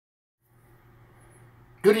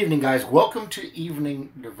Good evening, guys. Welcome to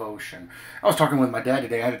Evening Devotion. I was talking with my dad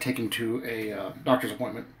today. I had to take him to a doctor's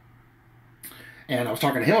appointment. And I was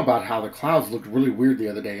talking to him about how the clouds looked really weird the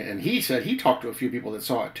other day. And he said he talked to a few people that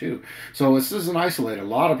saw it too. So this isn't isolated. A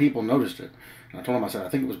lot of people noticed it. And I told him, I said, I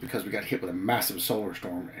think it was because we got hit with a massive solar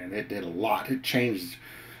storm. And it did a lot. It changed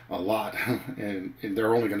a lot. and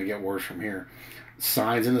they're only going to get worse from here.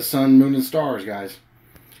 Signs in the sun, moon, and stars, guys.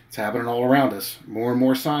 It's happening all around us. More and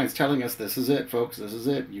more signs telling us this is it, folks. This is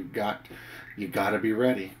it. You got to be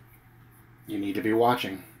ready. You need to be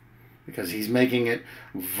watching because he's making it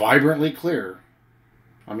vibrantly clear.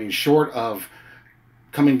 I mean, short of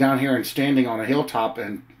coming down here and standing on a hilltop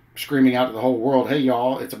and screaming out to the whole world, "Hey,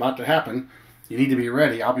 y'all, it's about to happen. You need to be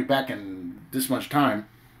ready. I'll be back in this much time."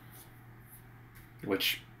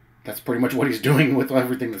 Which, that's pretty much what he's doing with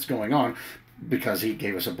everything that's going on because he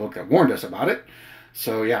gave us a book that warned us about it.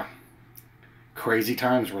 So yeah, crazy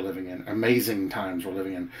times we're living in. Amazing times we're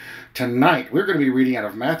living in. Tonight, we're going to be reading out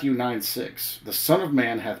of Matthew 9:6. The Son of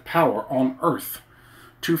Man hath power on earth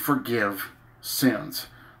to forgive sins.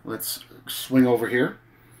 Let's swing over here.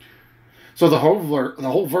 So the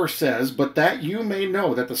whole verse says, "But that you may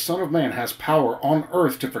know that the Son of Man has power on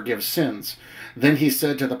earth to forgive sins. Then he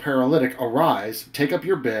said to the paralytic, Arise, take up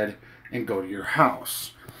your bed, and go to your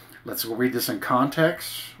house." Let's go read this in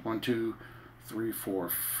context. 1, 2, 3, 4,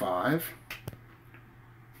 5.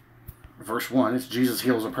 Verse 1, it's Jesus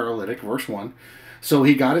heals a paralytic. Verse 1, so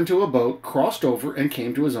he got into a boat, crossed over, and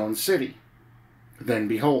came to his own city. Then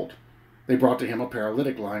behold, they brought to him a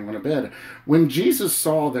paralytic lying on a bed. When Jesus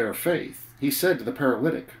saw their faith, he said to the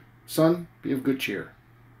paralytic, Son, be of good cheer.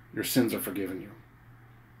 Your sins are forgiven you.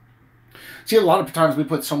 See, a lot of times we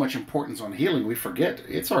put so much importance on healing, we forget.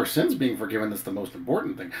 It's our sins being forgiven that's the most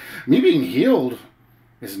important thing. Me being healed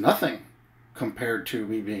is nothing compared to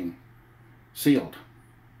me being sealed.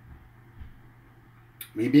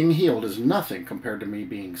 Me being healed is nothing compared to me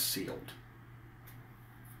being sealed.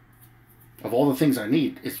 Of all the things I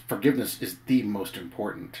need, forgiveness is the most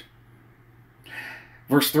important.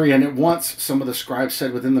 Verse 3, and at once some of the scribes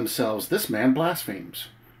said within themselves, This man blasphemes.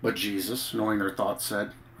 But Jesus, knowing their thoughts,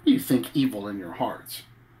 said, You think evil in your hearts.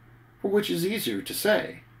 For which is easier to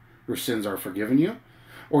say, Your sins are forgiven you,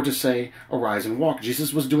 or to say, Arise and walk?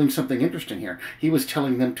 Jesus was doing something interesting here. He was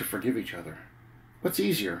telling them to forgive each other. What's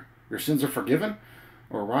easier? Your sins are forgiven,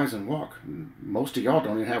 or arise and walk? Most of y'all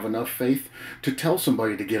don't even have enough faith to tell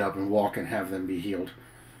somebody to get up and walk and have them be healed.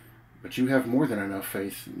 But you have more than enough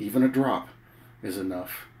faith. Even a drop is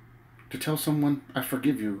enough to tell someone, I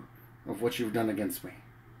forgive you of what you've done against me.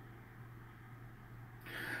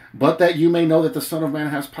 But that you may know that the Son of Man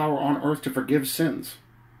has power on earth to forgive sins.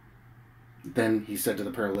 Then he said to the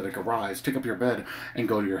paralytic, Arise, take up your bed, and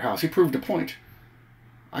go to your house. He proved a point.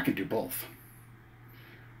 I can do both.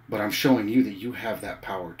 But I'm showing you that you have that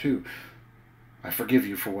power too. I forgive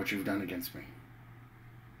you for what you've done against me.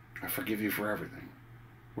 I forgive you for everything.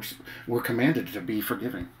 We're commanded to be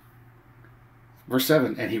forgiving. Verse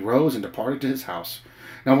 7, and he rose and departed to his house.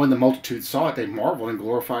 Now when the multitude saw it, they marveled and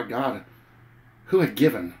glorified God, who had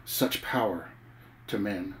given such power to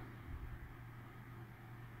men.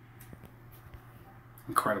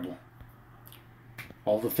 Incredible.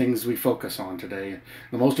 All the things we focus on today,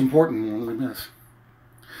 the most important one we miss.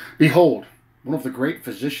 Behold, one of the great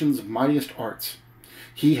physicians' mightiest arts.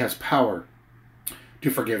 He has power to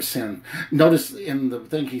forgive sin. Notice in the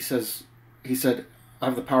thing he said, I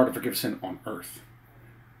have the power to forgive sin on earth.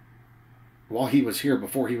 While he was here,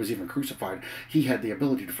 before he was even crucified, he had the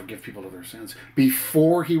ability to forgive people of their sins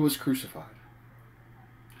before he was crucified.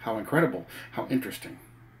 How incredible. How interesting.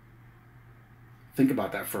 Think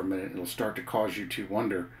about that for a minute. It'll start to cause you to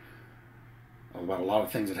wonder about a lot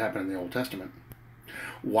of things that happened in the Old Testament.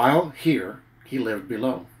 While here, he lived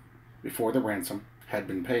below, before the ransom had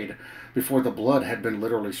been paid, before the blood had been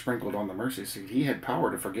literally sprinkled on the mercy seat. He had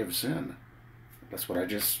power to forgive sin. That's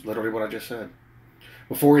literally what I just said.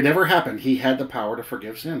 Before it ever happened, he had the power to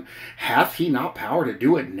forgive sin. Hath he not power to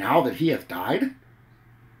do it now that he hath died?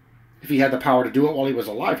 If he had the power to do it while he was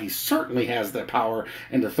alive, he certainly has the power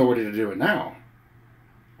and authority to do it now.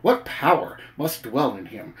 What power must dwell in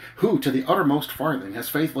him, who to the uttermost farthing has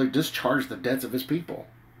faithfully discharged the debts of his people?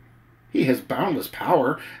 He has boundless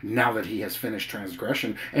power, now that he has finished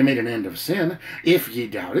transgression and made an end of sin. If ye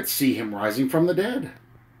doubt it, see him rising from the dead.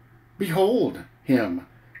 Behold him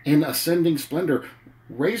in ascending splendor,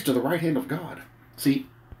 raised to the right hand of God. See,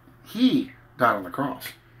 he died on the cross.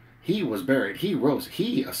 He was buried. He rose.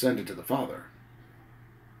 He ascended to the Father.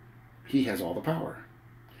 He has all the power.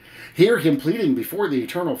 Hear him pleading before the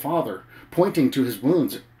eternal Father, pointing to his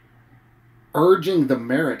wounds, urging the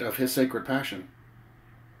merit of his sacred passion.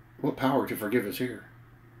 What power to forgive is here?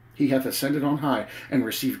 He hath ascended on high, and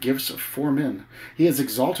received gifts for men. He is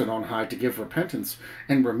exalted on high to give repentance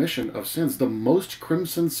and remission of sins. The most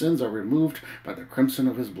crimson sins are removed by the crimson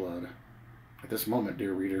of his blood. At this moment,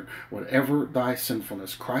 dear reader, whatever thy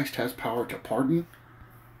sinfulness, Christ has power to pardon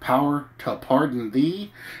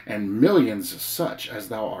thee, and millions such as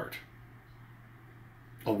thou art.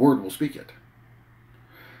 A word will speak it.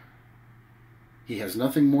 He has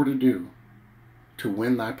nothing more to do to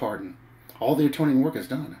win thy pardon. All the atoning work is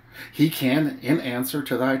done. He can, in answer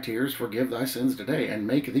to thy tears, forgive thy sins today and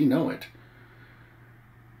make thee know it.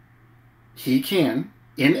 He can,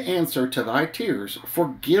 in answer to thy tears,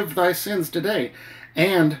 forgive thy sins today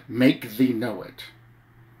and make thee know it.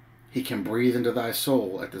 He can breathe into thy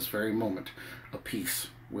soul at this very moment a peace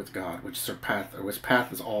with God, which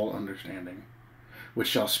path is all understanding, which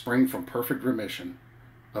shall spring from perfect remission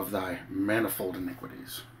of thy manifold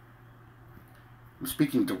iniquities. I'm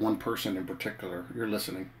speaking to one person in particular. You're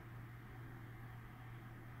listening.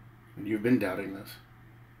 And you've been doubting this.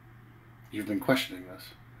 You've been questioning this.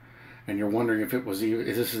 And you're wondering if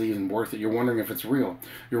this is even worth it. You're wondering if it's real.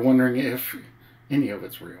 You're wondering if any of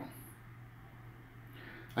it's real.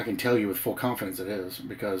 I can tell you with full confidence it is,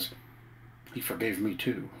 because he forgave me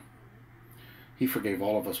too. He forgave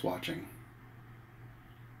all of us watching.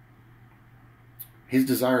 His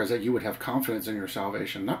desire is that you would have confidence in your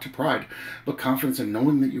salvation, not to pride, but confidence in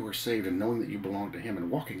knowing that you are saved and knowing that you belong to him and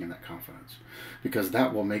walking in that confidence. Because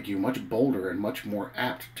that will make you much bolder and much more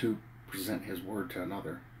apt to present his word to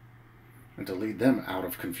another and to lead them out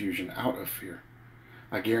of confusion, out of fear.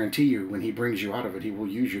 I guarantee you, when he brings you out of it, he will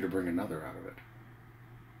use you to bring another out of it.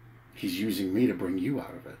 He's using me to bring you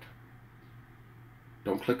out of it.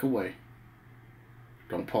 Don't click away.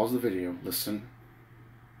 Don't pause the video. Listen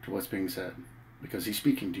to what's being said, because he's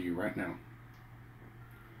speaking to you right now.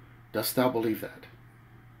 Dost thou believe that?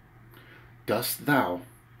 Dost thou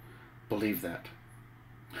believe that?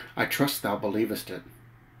 I trust thou believest it.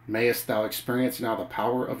 Mayest thou experience now the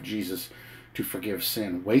power of Jesus to forgive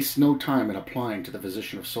sin. Waste no time in applying to the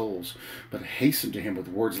physician of souls, but hasten to him with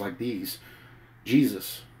words like these.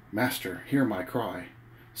 Jesus, Master, hear my cry.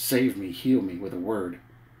 Save me, heal me with a word.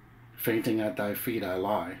 Fainting at thy feet I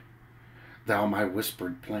lie. Thou my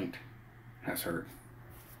whispered plaint has heard.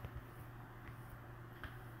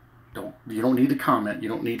 You don't need to comment. You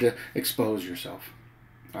don't need to expose yourself.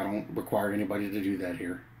 I don't require anybody to do that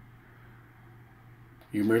here.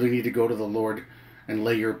 You merely need to go to the Lord and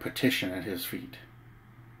lay your petition at his feet.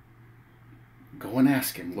 Go and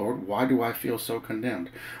ask him, Lord, why do I feel so condemned?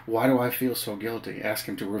 Why do I feel so guilty? Ask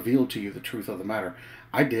him to reveal to you the truth of the matter.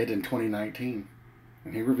 I did in 2019,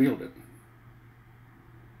 and he revealed it.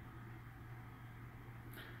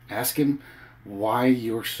 Ask him why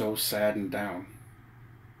you're so sad and down.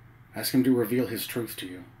 Ask him to reveal his truth to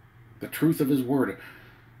you, the truth of his word,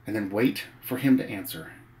 and then wait for him to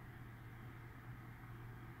answer.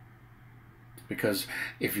 Because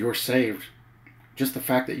if you're saved, just the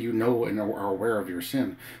fact that you know and are aware of your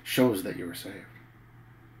sin shows that you are saved.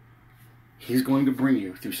 He's going to bring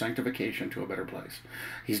you through sanctification to a better place.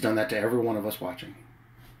 He's done that to every one of us watching.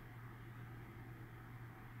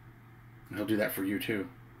 And he'll do that for you too.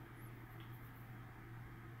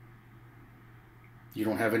 You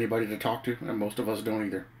don't have anybody to talk to, and most of us don't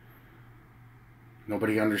either.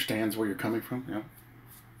 Nobody understands where you're coming from. Yeah.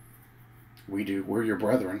 We do. We're your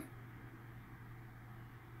brethren.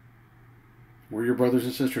 We're your brothers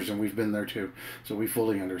and sisters, and we've been there too. So we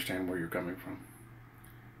fully understand where you're coming from.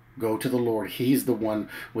 Go to the Lord. He's the one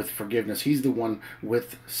with forgiveness. He's the one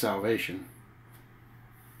with salvation.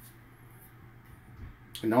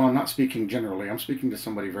 And no, I'm not speaking generally. I'm speaking to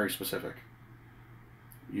somebody very specific.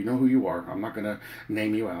 You know who you are. I'm not going to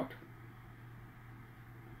name you out.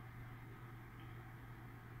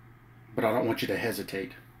 But I don't want you to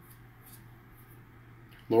hesitate.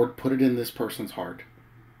 Lord, put it in this person's heart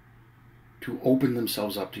to open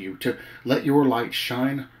themselves up to you, to let your light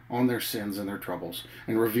shine on their sins and their troubles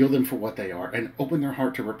and reveal them for what they are, and open their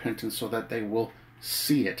heart to repentance so that they will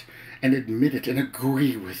see it and admit it and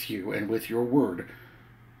agree with you and with your word.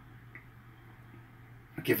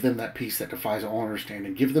 Give them that peace that defies all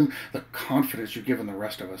understanding. Give them the confidence you've given the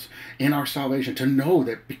rest of us in our salvation, to know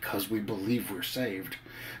that because we believe we're saved,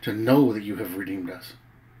 to know that you have redeemed us.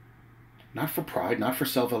 Not for pride, not for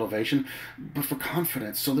self-elevation, but for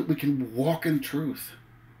confidence, so that we can walk in truth,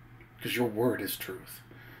 because your word is truth.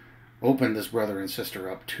 Open this brother and sister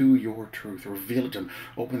up to your truth. Reveal it to them.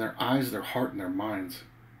 Open their eyes, their heart, and their minds,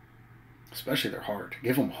 especially their heart.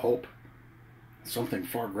 Give them hope. Something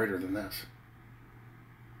far greater than this.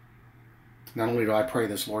 Not only do I pray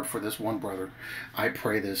this, Lord, for this one brother, I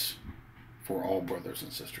pray this for all brothers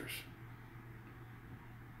and sisters.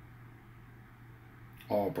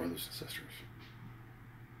 all brothers and sisters.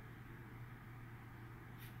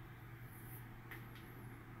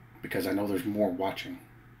 Because I know there's more watching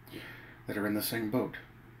that are in the same boat,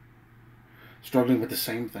 struggling with the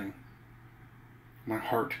same thing. My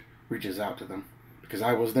heart reaches out to them because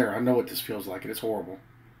I was there. I know what this feels like, and it's horrible.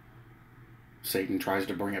 Satan tries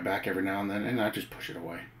to bring it back every now and then, and I just push it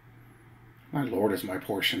away. My Lord is my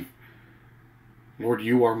portion. Lord,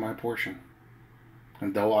 you are my portion.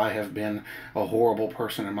 And though I have been a horrible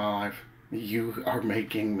person in my life, you are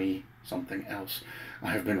making me something else.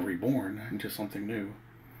 I have been reborn into something new.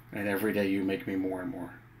 And every day you make me more and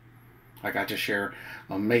more. I got to share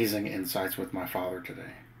amazing insights with my father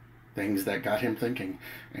today. Things that got him thinking.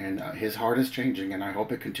 And his heart is changing, and I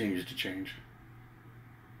hope it continues to change.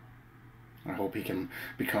 I hope he can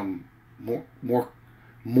become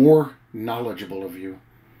more knowledgeable of you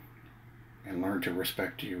and learn to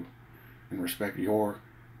respect you and respect your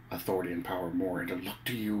authority and power more, and to look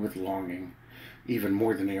to you with longing even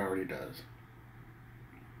more than he already does.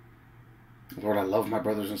 Lord, I love my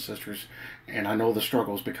brothers and sisters, and I know the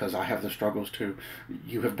struggles because I have the struggles too.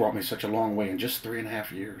 You have brought me such a long way in just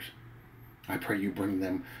 3.5 years. I pray you bring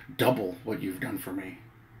them double what you've done for me.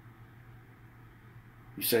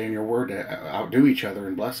 You say in your word to outdo each other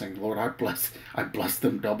in blessing. Lord, I bless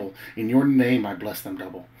them double. In your name, I bless them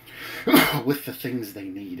double with the things they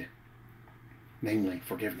need, namely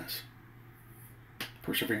forgiveness,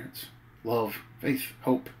 perseverance, love, faith,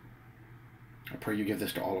 hope. I pray you give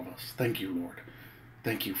this to all of us. Thank you, Lord.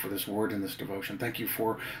 Thank you for this word and this devotion. Thank you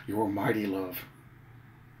for your mighty love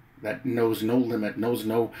that knows no limit, knows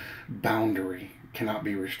no boundary, cannot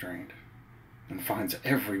be restrained, and finds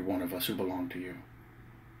every one of us who belong to you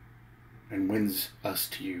and wins us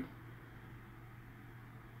to you.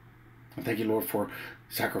 And thank you, Lord, for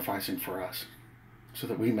sacrificing for us so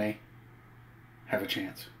that we may have a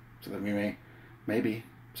chance, so that we may maybe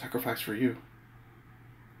sacrifice for you.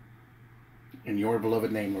 In your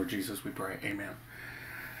beloved name, Lord Jesus, we pray. Amen.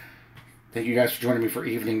 Thank you guys for joining me for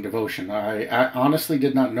evening devotion. I honestly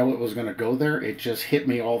did not know it was going to go there. It just hit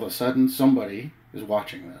me all of a sudden. Somebody is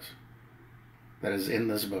watching this that is in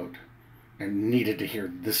this boat and needed to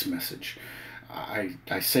hear this message.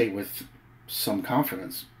 I say with some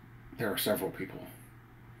confidence, there are several people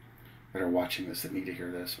that are watching this that need to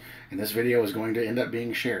hear this. And this video is going to end up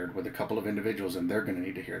being shared with a couple of individuals, and they're going to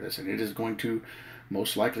need to hear this. And it is going to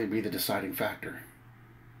most likely be the deciding factor.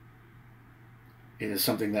 It is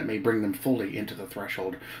something that may bring them fully into the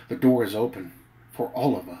threshold. The door is open for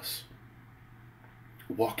all of us.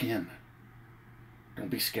 Walk in. Don't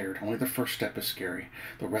be scared. Only the first step is scary.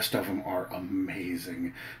 The rest of them are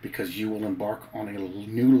amazing, because you will embark on a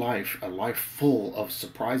new life, a life full of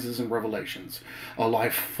surprises and revelations, a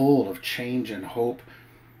life full of change and hope,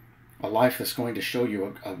 a life that's going to show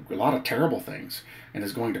you a lot of terrible things and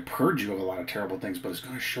is going to purge you of a lot of terrible things, but it's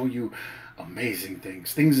going to show you amazing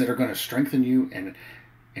things, things that are going to strengthen you and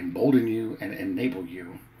embolden you and enable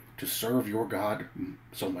you to serve your God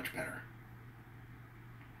so much better.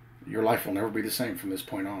 Your life will never be the same from this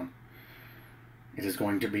point on. It is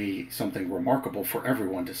going to be something remarkable for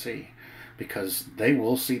everyone to see, because they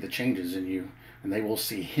will see the changes in you, and they will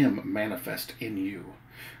see Him manifest in you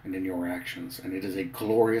and in your actions. And it is a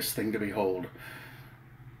glorious thing to behold.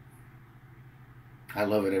 I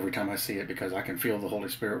love it every time I see it, because I can feel the Holy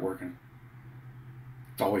Spirit working.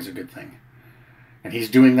 It's always a good thing. And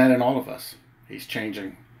He's doing that in all of us. He's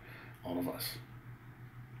changing all of us,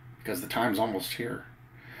 because the time's almost here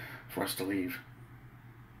for us to leave.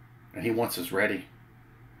 And He wants us ready.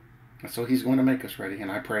 And so He's going to make us ready. And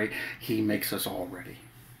I pray He makes us all ready.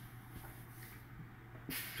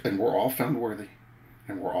 And we're all found worthy.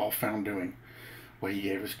 And we're all found doing what He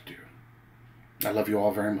gave us to do. I love you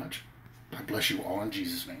all very much. I bless you all in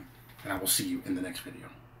Jesus' name. And I will see you in the next video.